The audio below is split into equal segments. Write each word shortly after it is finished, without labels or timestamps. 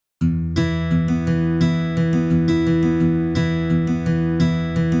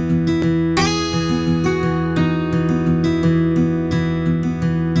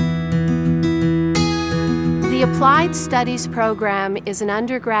Applied Studies program is an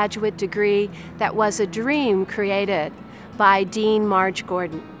undergraduate degree that was a dream created by Dean Marge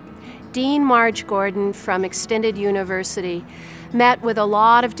Gordon. Dean Marge Gordon from Extended University met with a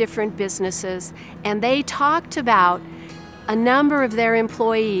lot of different businesses, and they talked about a number of their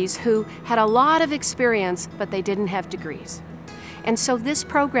employees who had a lot of experience, but they didn't have degrees. And so this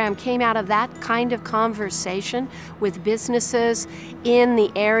program came out of that kind of conversation with businesses in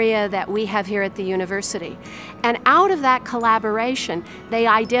the area that we have here at the university. And out of that collaboration, they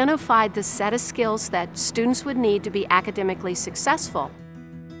identified the set of skills that students would need to be academically successful.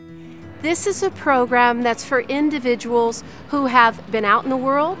 This is a program that's for individuals who have been out in the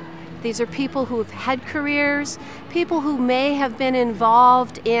world. These are people who have had careers, people who may have been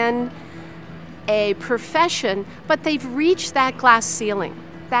involved in a profession, but they've reached that glass ceiling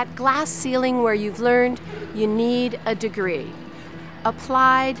where you've learned you need a degree.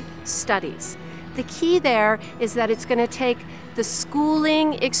 Applied studies. The key there is that it's going to take the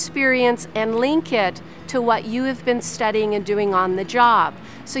schooling experience and link it to what you have been studying and doing on the job.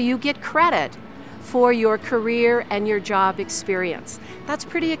 So you get credit for your career and your job experience. That's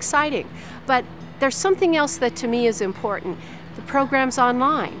pretty exciting. But there's something else that to me is important. The program's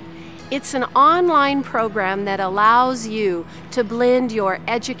online. It's an online program that allows you to blend your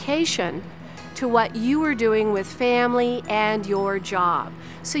education to what you are doing with family and your job.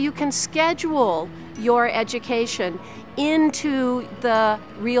 So you can schedule your education into the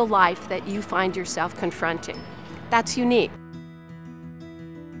real life that you find yourself confronting. That's unique.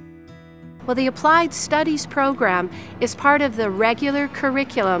 Well, the Applied Studies program is part of the regular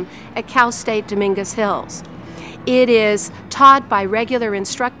curriculum at Cal State Dominguez Hills. It is taught by regular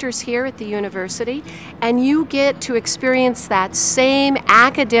instructors here at the university, and you get to experience that same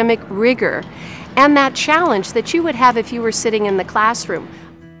academic rigor and that challenge that you would have if you were sitting in the classroom.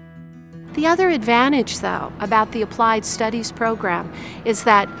 The other advantage, though, about the Applied Studies program is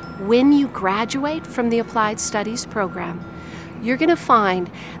that when you graduate from the Applied Studies program, you're going to find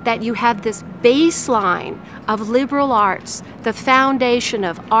that you have this baseline of liberal arts, the foundation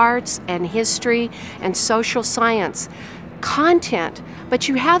of arts and history and social science content, but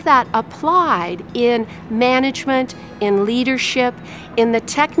you have that applied in management, in leadership, in the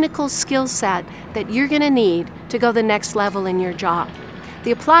technical skill set that you're going to need to go the next level in your job. The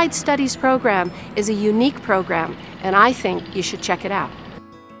Applied Studies program is a unique program, and I think you should check it out.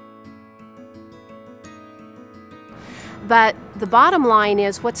 But the bottom line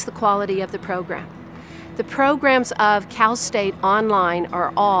is, what's the quality of the program? The programs of Cal State Online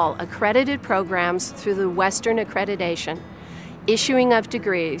are all accredited programs through the Western accreditation, issuing of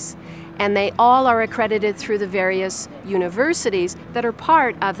degrees, and they all are accredited through the various universities that are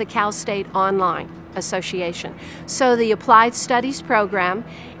part of the Cal State Online Association. So the Applied Studies program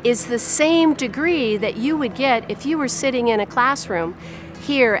is the same degree that you would get if you were sitting in a classroom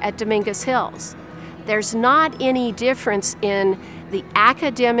here at Dominguez Hills. There's not any difference in the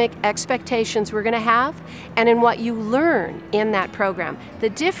academic expectations we're going to have and in what you learn in that program. The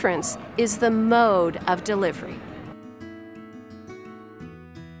difference is the mode of delivery.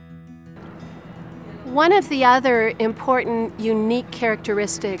 One of the other important, unique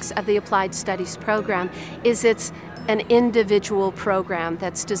characteristics of the Applied Studies program is it's an individual program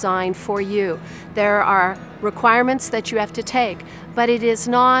that's designed for you. There are requirements that you have to take, but it is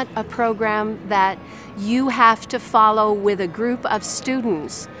not a program that you have to follow with a group of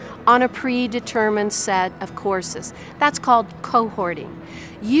students on a predetermined set of courses. That's called cohorting.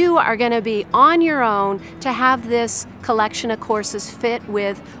 You are going to be on your own to have this collection of courses fit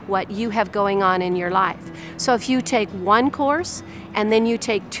with what you have going on in your life. So if you take one course and then you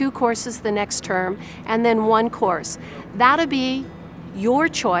take 2 courses the next term and then 1 course, that'll be your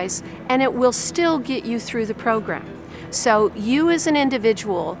choice and it will still get you through the program. So you as an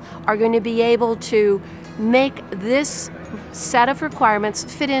individual are going to be able to make this set of requirements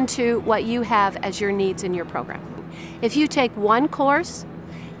fit into what you have as your needs in your program. If you take 1 course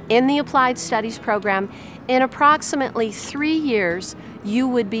in the Applied Studies program, in approximately 3 years, you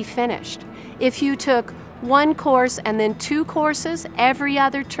would be finished. If you took 1 course and then 2 courses every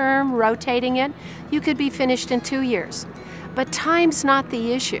other term, rotating it, you could be finished in 2 years. But time's not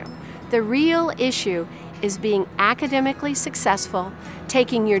the issue. The real issue is being academically successful,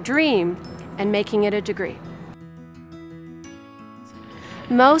 taking your dream and making it a degree.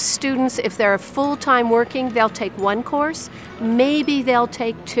 Most students, if they're full-time working, they'll take 1 course, maybe they'll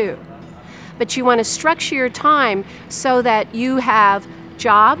take 2. But you want to structure your time so that you have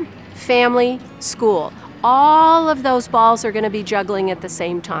job, family, school. All of those balls are going to be juggling at the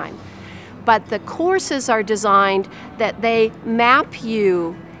same time. But the courses are designed that they map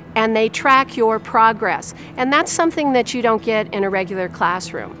you and they track your progress. And that's something that you don't get in a regular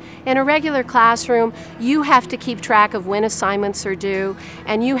classroom. In a regular classroom, you have to keep track of when assignments are due,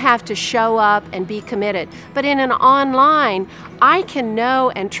 and you have to show up and be committed. But in an online, I can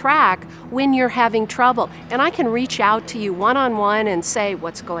know and track when you're having trouble, and I can reach out to you one-on-one and say,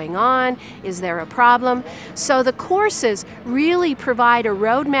 what's going on? Is there a problem? So the courses really provide a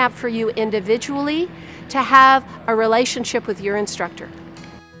roadmap for you individually to have a relationship with your instructor.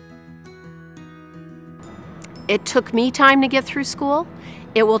 It took me time to get through school.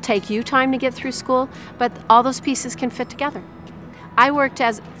 It will take you time to get through school, but all those pieces can fit together. I worked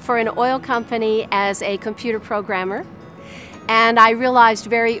for an oil company as a computer programmer, and I realized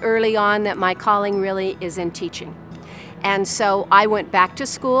very early on that my calling really is in teaching. And so I went back to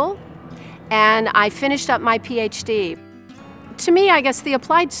school, and I finished up my PhD. To me, I guess the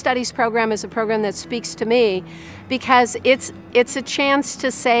Applied Studies program is a program that speaks to me because it's a chance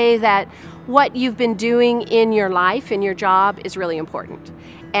to say that what you've been doing in your life, in your job, is really important.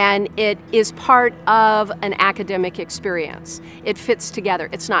 And it is part of an academic experience. It fits together.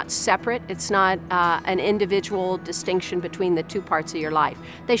 It's not separate. It's not an individual distinction between the two parts of your life.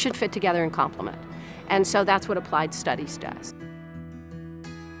 They should fit together and complement. And so that's what Applied Studies does.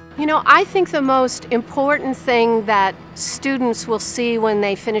 You know, I think the most important thing that students will see when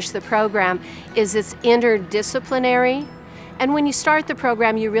they finish the program is it's interdisciplinary. And when you start the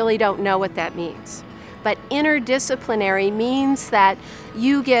program, you really don't know what that means. But interdisciplinary means that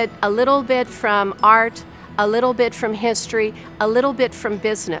you get a little bit from art, a little bit from history, a little bit from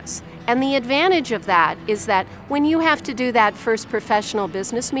business. And the advantage of that is that when you have to do that first professional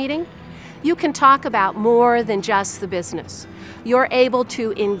business meeting, you can talk about more than just the business. You're able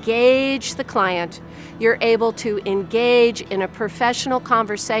to engage the client. You're able to engage in a professional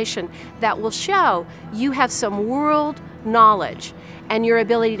conversation that will show you have some world knowledge and your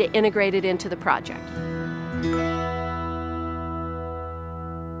ability to integrate it into the project.